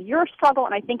understand your struggle,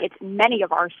 and I think it's many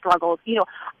of our struggles. You know,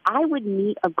 I would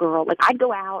meet a girl, like I'd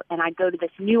go out and I'd go to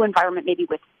this new environment, maybe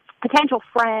with potential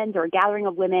friends or a gathering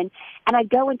of women, and I'd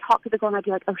go and talk to the girl, and I'd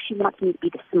be like, oh, she wants me to be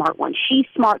the smart one. She's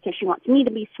smart, so she wants me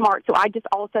to be smart. So I just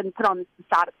all of a sudden put on this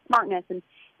facade of smartness, and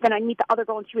then I'd meet the other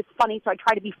girl, and she was funny, so I'd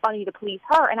try to be funny to please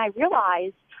her, and I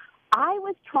realized I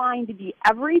was trying to be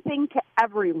everything to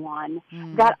everyone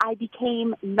that I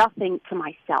became nothing to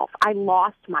myself. I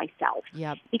lost myself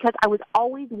because I was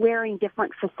always wearing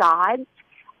different facades,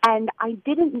 and I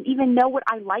didn't even know what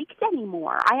I liked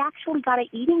anymore. I actually got an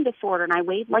eating disorder, and I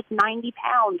weighed like 90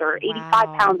 pounds or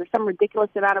 85 pounds or some ridiculous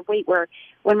amount of weight where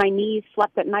when my knees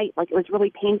slept at night, like it was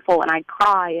really painful, and I'd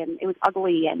cry, and it was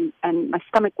ugly, and my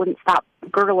stomach wouldn't stop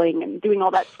gurgling and doing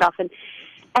all that stuff.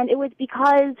 And it was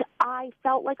because I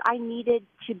felt like I needed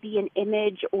to be an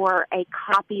image or a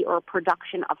copy or a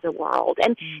production of the world.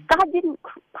 And God didn't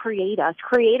create us.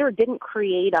 Creator didn't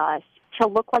create us to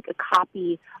look like a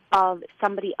copy of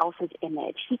somebody else's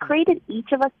image. He created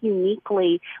each of us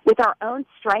uniquely with our own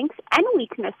strengths and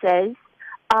weaknesses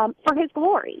for His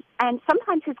glory. And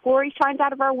sometimes His glory shines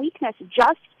out of our weakness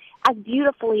just as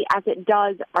beautifully as it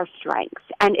does our strengths.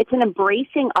 And it's an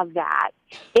embracing of that.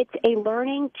 It's a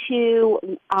learning to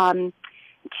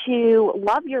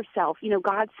love yourself. You know,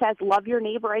 God says, love your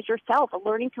neighbor as yourself, a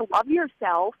learning to love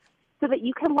yourself so that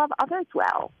you can love others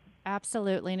well.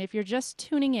 Absolutely. And if you're just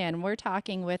tuning in, we're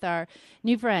talking with our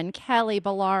new friend, Kelly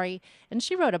Bellari, and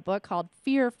she wrote a book called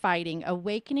Fear Fighting,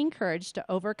 Awakening Courage to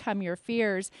Overcome Your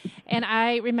Fears. And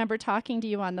I remember talking to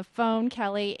you on the phone,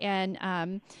 Kelly,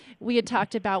 and we had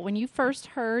talked about when you first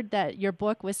heard that your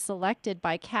book was selected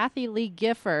by Kathy Lee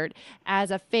Gifford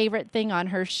as a favorite thing on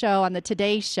her show, on the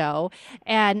Today Show,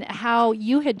 and how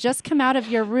you had just come out of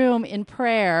your room in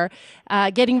prayer,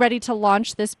 getting ready to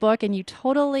launch this book, and you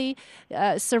totally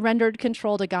surrendered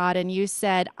control to God, and you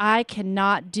said, I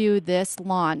cannot do this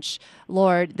launch,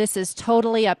 Lord. This is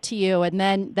totally up to you. And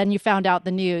then you found out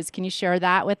the news. Can you share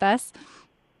that with us?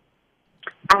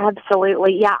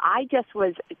 Absolutely. Yeah, I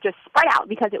was spread out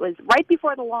because it was right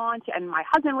before the launch, and my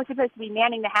husband was supposed to be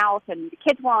manning the house, and the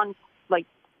kids were on, like,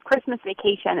 Christmas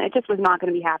vacation. It just was not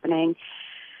going to be happening.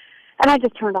 And I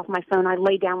just turned off my phone. I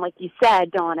laid down, like you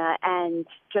said, Donna, and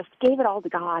just gave it all to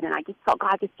God. And I just felt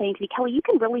God just saying to me, Kelly, you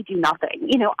can really do nothing.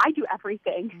 You know, I do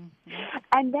everything. Mm-hmm.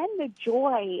 And then the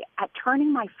joy at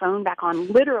turning my phone back on,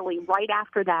 literally right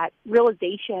after that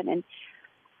realization. And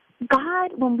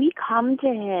God, when we come to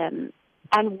Him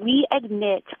and we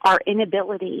admit our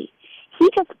inability, he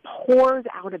just pours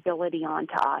out ability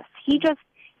onto us. He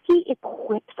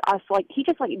equips us, like he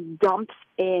just like dumps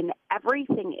in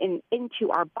everything into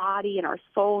our body and our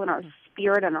soul and our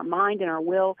spirit and our mind and our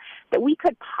will that we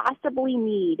could possibly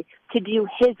need to do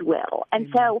his will. And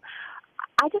so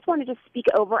I just wanted to speak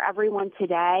over everyone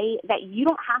today that you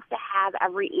don't have to have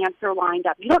every answer lined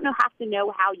up. You don't have to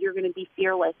know how you're going to be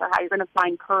fearless or how you're going to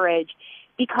find courage,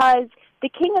 because the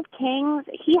King of Kings,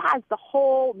 he has the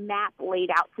whole map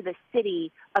laid out to the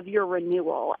city of your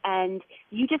renewal, and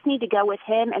you just need to go with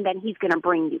him, and then he's going to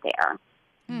bring you there.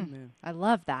 I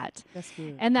love that. That's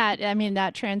good. And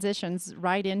that transitions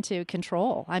right into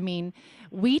control. I mean,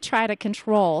 we try to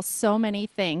control so many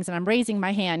things, and I'm raising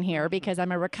my hand here because I'm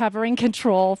a recovering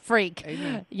control freak.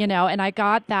 Amen. And I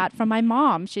got that from my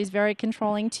mom. She's very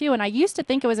controlling too. And I used to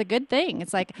think it was a good thing.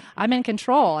 It's like, I'm in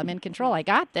control. I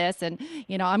got this. And,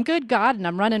 I'm good, God, and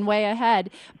I'm running way ahead.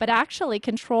 But actually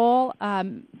control,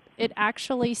 it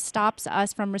actually stops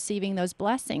us from receiving those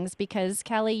blessings, because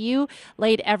Kelly, you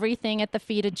laid everything at the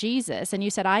feet of Jesus and you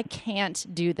said, I can't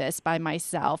do this by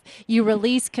myself. You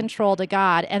release control to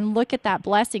God and look at that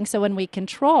blessing. So when we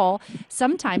control,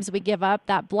 sometimes we give up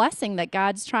that blessing that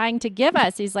God's trying to give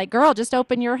us. He's like, girl, just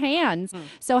open your hands.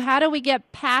 So how do we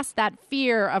get past that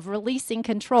fear of releasing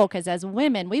control? Because as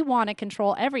women, we want to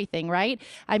control everything, right?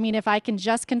 I mean, if I can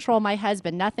just control my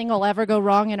husband, nothing will ever go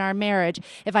wrong in our marriage.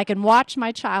 If I can watch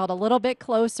my child a little bit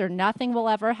closer, nothing will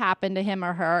ever happen to him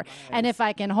or her. Nice. And if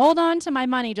I can hold on to my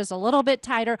money just a little bit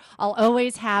tighter, I'll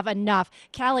always have enough.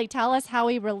 Kelly, tell us how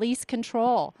we release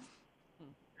control.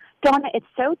 Donna, it's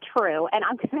so true, and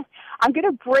I'm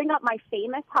gonna bring up my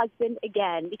famous husband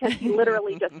again, because he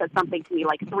literally just said something to me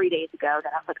like 3 days ago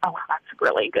that I was like, oh, wow, that's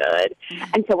really good.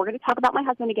 And so we're going to talk about my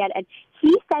husband again, and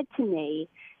he said to me,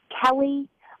 Kelly,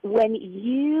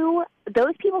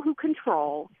 those people who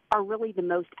control are really the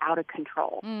most out of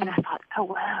control. And I thought, oh,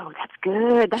 wow, that's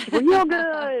good. That's real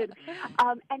good.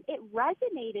 And it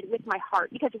resonated with my heart,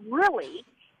 because really,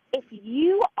 if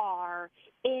you are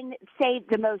in, say,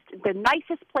 the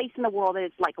nicest place in the world, and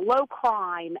it's like low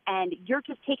crime, and you're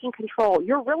just taking control,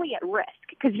 you're really at risk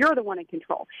because you're the one in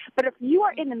control. But if you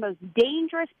are in the most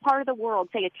dangerous part of the world,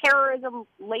 say a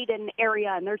terrorism-laden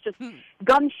area, and there's just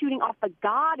guns shooting off, but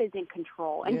God is in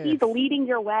control, and He's leading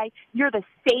your way, you're the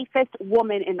safest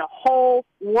woman in the whole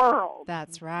world.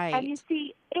 That's right. And you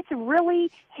see, it's really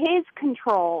His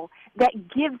control that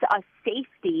gives us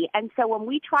safety. And so when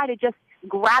we try to just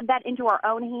grab that into our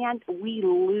own hands, we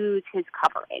lose His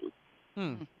covering.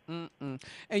 And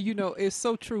it's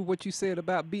so true what you said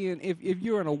about being, if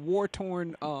you're in a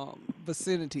war-torn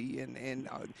vicinity and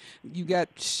you got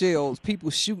shells, people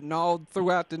shooting all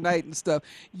throughout the night and stuff,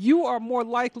 you are more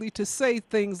likely to say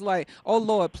things like, oh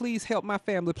Lord, please help my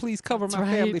family, please cover my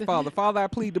family, Father, I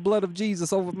plead the blood of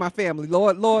Jesus over my family,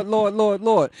 Lord, Lord, Lord, Lord,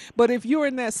 Lord. But if you're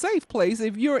in that safe place,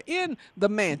 if you're in the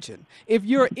mansion, if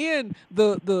you're in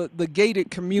the gated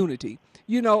community,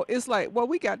 it's like, well,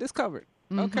 we got this covered.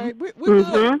 Okay, we're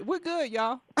good. We're good,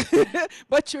 y'all.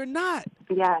 But you're not.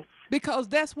 Yes. Because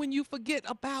that's when you forget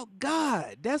about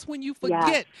God. That's when you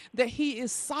forget that He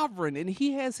is sovereign and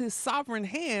He has His sovereign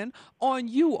hand on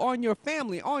you, on your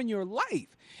family, on your life.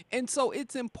 And so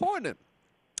it's important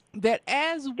that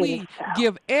as we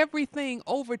give everything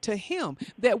over to Him,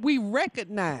 that we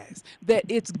recognize that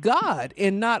it's God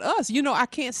and not us. I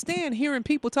can't stand hearing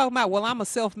people talking about, well, I'm a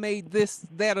self-made this,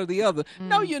 that, or the other.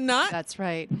 No, you're not. That's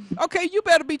right. Okay, you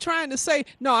better be trying to say,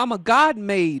 no, I'm a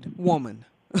God-made woman.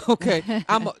 Okay,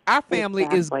 our family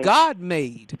is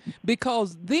God-made,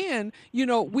 because then,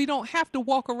 we don't have to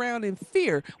walk around in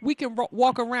fear. We can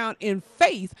walk around in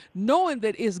faith, knowing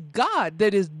that it's God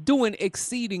that is doing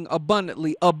exceeding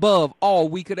abundantly above all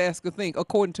we could ask or think,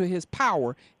 according to His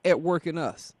power at work in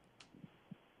us.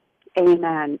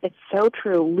 Amen. It's so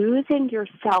true. Losing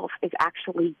yourself is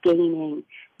actually gaining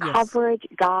coverage,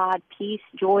 God, peace,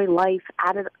 joy, life,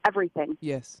 out of everything.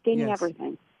 Yes. Gaining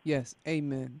everything. Yes.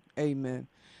 Amen. Amen.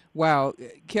 Wow,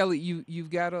 Kelly, you've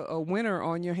got a winner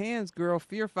on your hands, girl.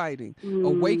 Fear fighting,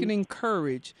 awakening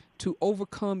courage to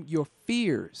overcome your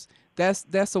fears.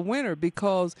 That's a winner,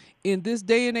 because in this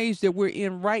day and age that we're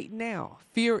in right now,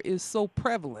 fear is so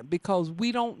prevalent because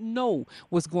we don't know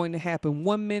what's going to happen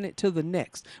 1 minute to the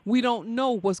next. We don't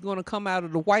know what's going to come out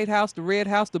of the White House, the Red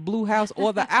House, the Blue House,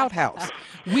 or the outhouse.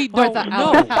 We don't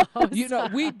know.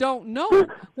 We don't know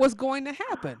what's going to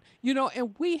happen.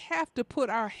 And we have to put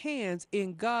our hands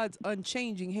in God's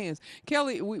unchanging hands.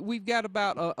 Kelly, we've got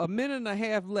about a minute and a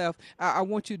half left. I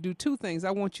want you to do two things.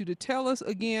 I want you to tell us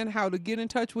again how to get in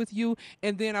touch with you,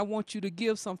 and then I want you to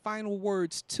give some final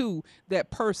words to that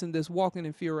person that's walking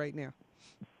in fear right now.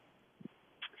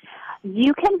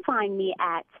 You can find me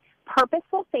at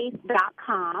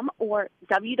purposefulfaith.com or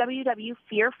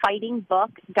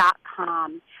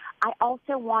www.fearfightingbook.com. I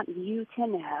also want you to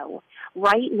know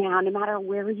right now, no matter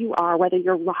where you are, whether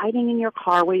you're riding in your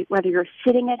car, whether you're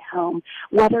sitting at home,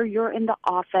 whether you're in the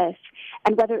office,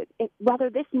 and whether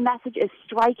this message is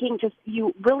striking just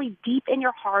you really deep in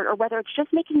your heart, or whether it's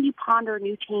just making you ponder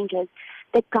new changes,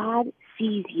 that God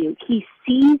sees you. He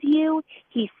sees you.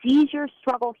 He sees your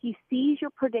struggle. He sees your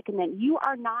predicament. You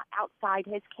are not outside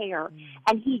his care,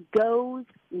 and he goes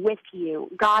with you.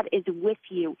 God is with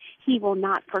you. He will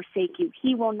not forsake you.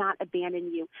 He will not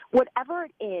abandon you. Whatever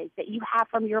it is that you have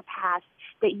from your past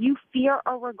that you fear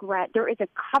or regret, there is a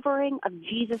covering of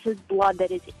Jesus' blood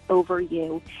that is over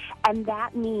you, and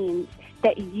that means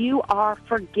that you are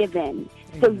forgiven.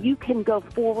 So you can go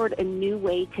forward a new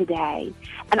way today.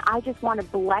 And I just want to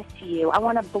bless you. I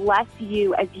want to bless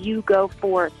you as you go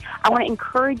forth. I want to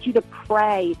encourage you to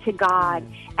pray to God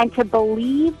and to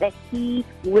believe that he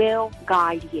will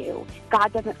guide you.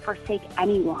 God doesn't forsake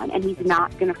anyone, and he's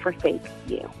not going to forsake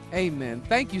you. Amen.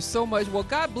 Thank you so much. Well,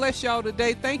 God bless y'all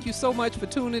today. Thank you so much for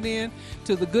tuning in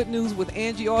to The Good News with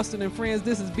Angie Austin and friends.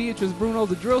 This is Beatrice Bruno,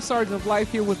 the drill sergeant of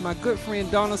life, here with my good friend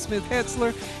Donna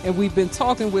Smith-Hetzler, and we've been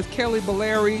talking with Kelly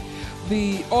Bellary,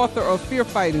 the author of Fear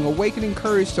Fighting, Awakening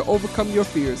Courage to Overcome Your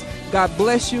Fears. God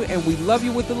bless you, and we love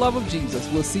you with the love of Jesus.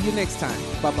 We'll see you next time.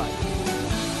 Bye-bye.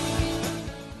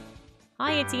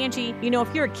 Hi, it's Angie. You know,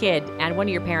 if you're a kid and one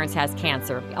of your parents has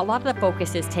cancer, a lot of the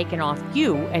focus is taken off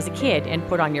you as a kid and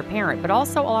put on your parent, but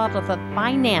also a lot of the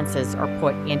finances are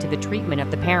put into the treatment of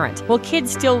the parent. Well,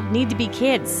 kids still need to be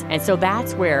kids, and so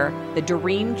that's where the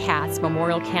Doreen Katz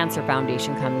Memorial Cancer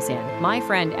Foundation comes in. My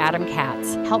friend Adam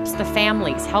Katz helps the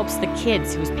families, helps the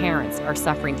kids whose parents are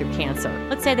suffering through cancer.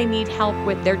 Let's say they need help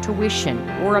with their tuition,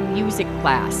 or a music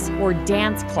class, or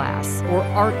dance class, or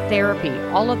art therapy.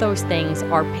 All of those things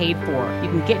are paid for. You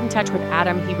can get in touch with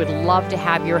Adam. He would love to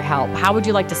have your help. How would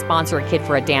you like to sponsor a kid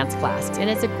for a dance class? And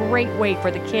it's a great way for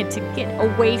the kid to get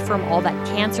away from all that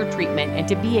cancer treatment and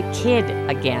to be a kid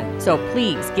again. So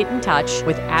please get in touch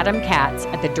with Adam Katz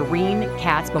at the Doreen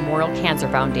Katz Memorial Cancer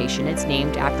Foundation. It's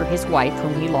named after his wife,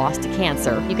 whom he lost to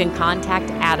cancer. You can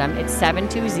contact Adam at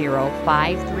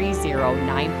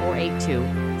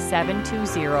 720-530-9482.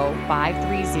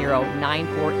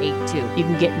 720-530-9482. You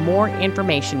can get more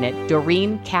information at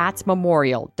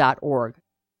DoreenKatzMemorial.org.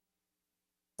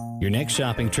 Your next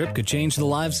shopping trip could change the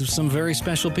lives of some very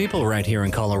special people right here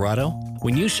in Colorado.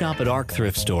 When you shop at ARC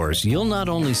thrift stores, you'll not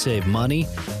only save money,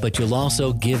 but you'll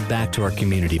also give back to our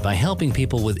community by helping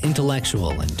people with intellectual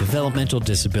and developmental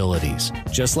disabilities,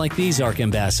 just like these ARC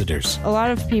ambassadors. A lot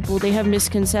of people, they have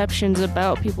misconceptions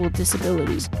about people with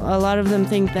disabilities. A lot of them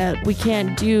think that we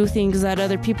can't do things that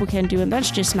other people can do, and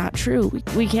that's just not true.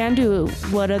 We can do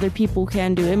what other people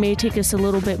can do. It may take us a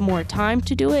little bit more time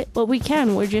to do it, but we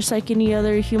can. We're just like any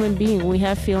other human being. We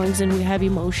have feelings and we have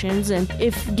emotions, and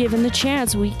if given the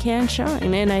chance, we can shine.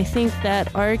 And I think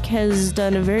that ARC has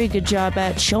done a very good job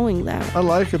at showing that. I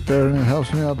like it there, and it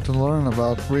helps me out to learn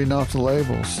about reading off the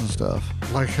labels and stuff.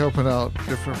 I like helping out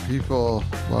different people.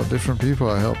 A lot of different people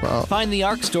I help out. Find the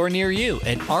ARC store near you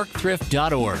at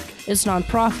arcthrift.org. It's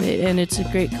nonprofit, and it's a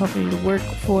great company to work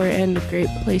for and a great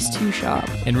place to shop.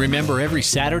 And remember, every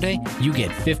Saturday, you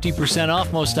get 50%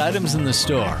 off most items in the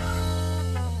store.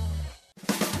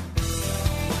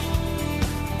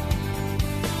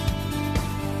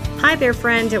 Hi there,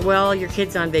 friend. Well, your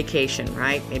kid's on vacation,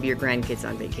 right? Maybe your grandkid's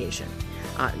on vacation.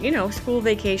 School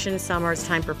vacation, summer, it's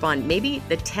time for fun. Maybe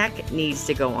the tech needs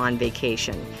to go on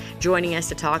vacation. Joining us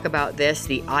to talk about this,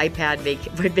 the iPad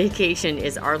vacation,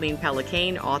 is Arlene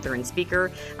Pellicane, author and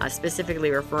speaker, specifically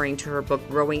referring to her book,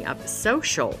 Growing Up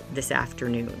Social, this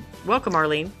afternoon. Welcome,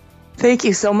 Arlene. Thank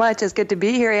you so much. It's good to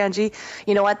be here, Angie.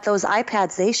 You know what? Those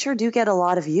iPads, they sure do get a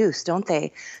lot of use, don't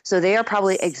they? So they are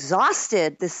probably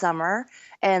exhausted this summer,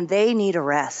 and they need a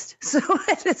rest. So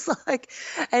it's like,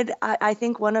 and I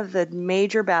think one of the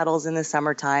major battles in the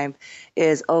summertime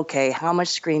is, okay, how much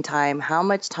screen time, how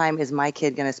much time is my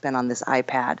kid going to spend on this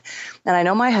iPad? And I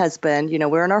know my husband,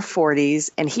 we're in our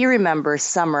 40s, and he remembers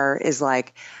summer is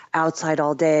like outside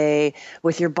all day,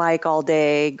 with your bike all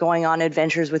day, going on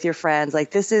adventures with your friends. Like,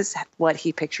 this is what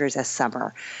he pictures as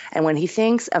summer. And when he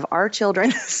thinks of our children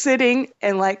sitting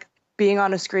and like being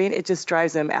on a screen, it just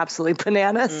drives him absolutely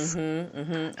bananas.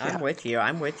 I'm with you.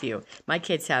 My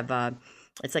kids have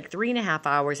it's like 3.5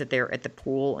 hours that they're at the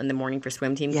pool in the morning for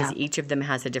swim team, because each of them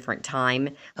has a different time.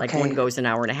 Like one goes an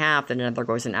hour and a half, then another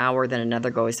goes an hour, then another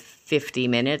goes 50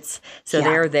 minutes. So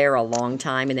they're there a long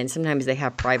time. And then sometimes they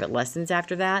have private lessons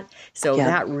after that. So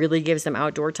that really gives them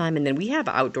outdoor time. And then we have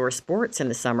outdoor sports in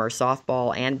the summer,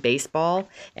 softball and baseball,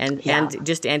 and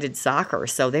just ended soccer.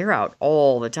 So they're out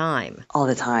all the time. All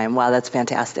the time. Wow, that's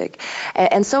fantastic.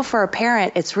 And so for a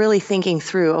parent, it's really thinking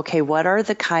through, okay, what are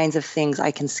the kinds of things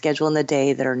I can schedule in the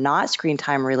day that are not screen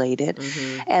time related?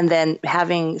 And then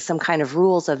having some kind of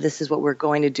rules of this is what we're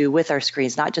going to do with our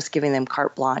screens, not just giving them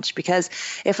carte blanche. Because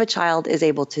if a child is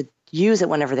able to use it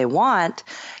whenever they want,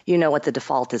 you know what the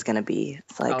default is going to be.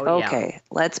 It's like, okay,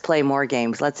 let's play more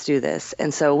games. Let's do this.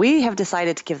 And so we have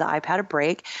decided to give the iPad a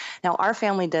break. Now, our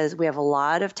family we have a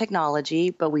lot of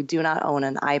technology, but we do not own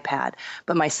an iPad.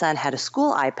 But my son had a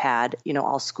school iPad,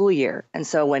 all school year. And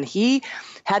so when he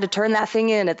had to turn that thing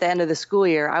in at the end of the school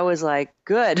year, I was like,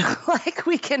 good, like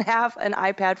we can have an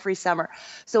iPad-free summer.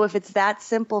 So if it's that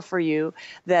simple for you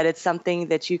that it's something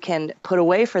that you can put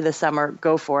away for the summer,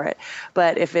 go for it.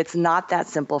 But if it's not that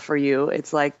simple for you,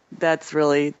 it's like, that's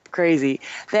really crazy.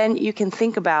 Then you can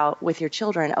think about with your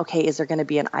children, okay, is there going to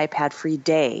be an iPad-free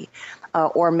day?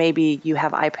 Or maybe you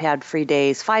have iPad-free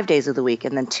days 5 days of the week,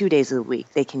 and then 2 days of the week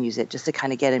they can use it just to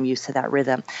kind of get them used to that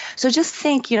rhythm. So just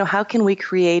think, how can we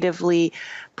creatively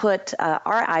put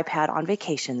our iPad on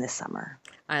vacation this summer?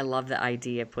 I love the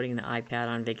idea of putting the iPad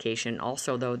on vacation.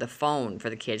 Also, though, the phone for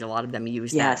the kids, a lot of them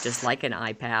use that just like an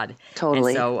iPad.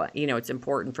 Totally. And so, it's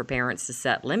important for parents to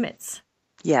set limits.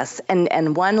 Yes,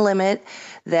 and one limit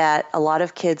that a lot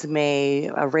of kids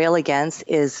may rail against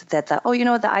is that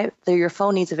your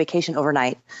phone needs a vacation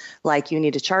overnight. Like you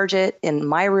need to charge it in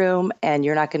my room, and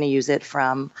you're not going to use it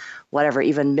from whatever,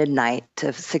 even midnight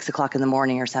to 6 o'clock in the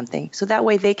morning or something. So that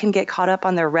way they can get caught up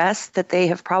on their rest that they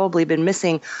have probably been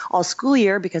missing all school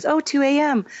year because, 2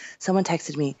 a.m., someone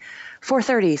texted me.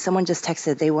 4:30, someone just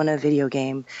texted they won a video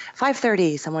game.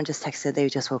 5:30, someone just texted they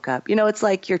just woke up. It's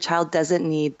like your child doesn't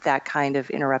need that kind of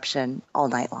interruption all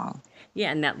night long. Yeah,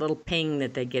 and that little ping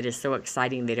that they get is so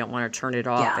exciting they don't want to turn it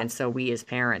off. And so we as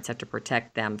parents have to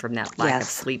protect them from that lack of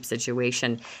sleep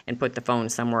situation and put the phone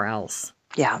somewhere else.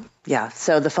 Yeah.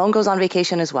 So the phone goes on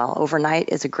vacation as well. Overnight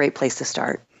is a great place to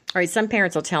start. All right, some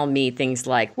parents will tell me things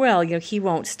like, well, he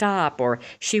won't stop, or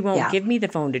she won't give me the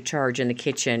phone to charge in the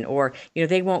kitchen, or,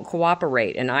 they won't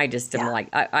cooperate. And I just am like,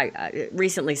 I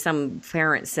recently some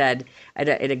parent said at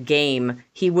a game,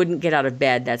 he wouldn't get out of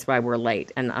bed. That's why we're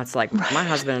late. And it's like, my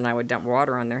husband and I would dump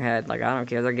water on their head. Like, I don't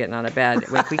care. They're getting out of bed.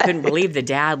 Like, we couldn't believe the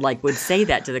dad would say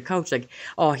that to the coach. Like,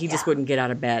 he just wouldn't get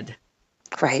out of bed.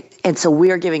 Right. And so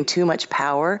we are giving too much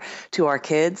power to our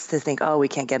kids to think, we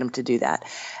can't get them to do that.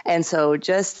 And so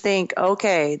just think,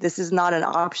 okay, this is not an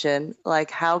option. Like,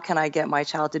 how can I get my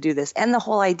child to do this? And the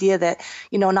whole idea that,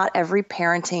 not every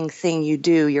parenting thing you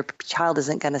do, your child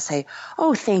isn't going to say,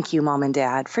 thank you, mom and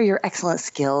dad, for your excellent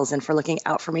skills and for looking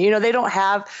out for me. They don't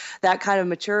have that kind of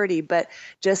maturity, but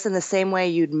just in the same way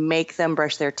you'd make them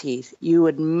brush their teeth, you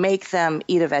would make them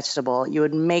eat a vegetable, you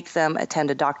would make them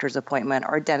attend a doctor's appointment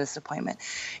or a dentist appointment.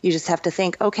 You just have to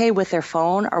think, okay, with their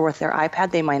phone or with their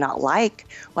iPad, they might not like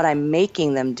what I'm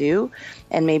making them do.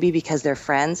 And maybe because their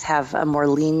friends have a more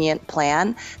lenient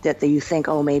plan that you think,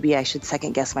 maybe I should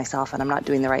second guess myself and I'm not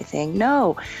doing the right thing.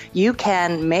 No, you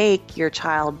can make your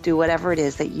child do whatever it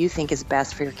is that you think is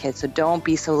best for your kids. So don't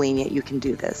be so lenient. You can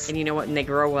do this. And you know what? When they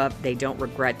grow up, they don't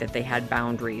regret that they had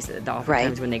boundaries.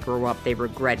 Oftentimes when they grow up, they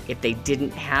regret if they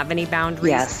didn't have any boundaries.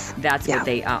 Yes. That's what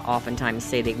they oftentimes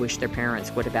say. They wish their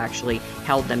parents would have actually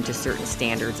held them to certain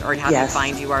standards. Or how do you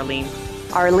find you, Arlene?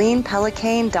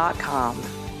 ArlenePelican.com.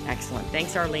 Excellent.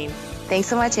 Thanks, Arlene. Thanks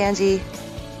so much, Angie.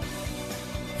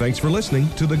 Thanks for listening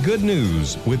to The Good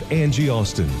News with Angie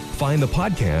Austin. Find the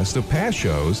podcast of past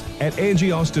shows at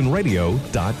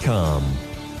angieaustinradio.com.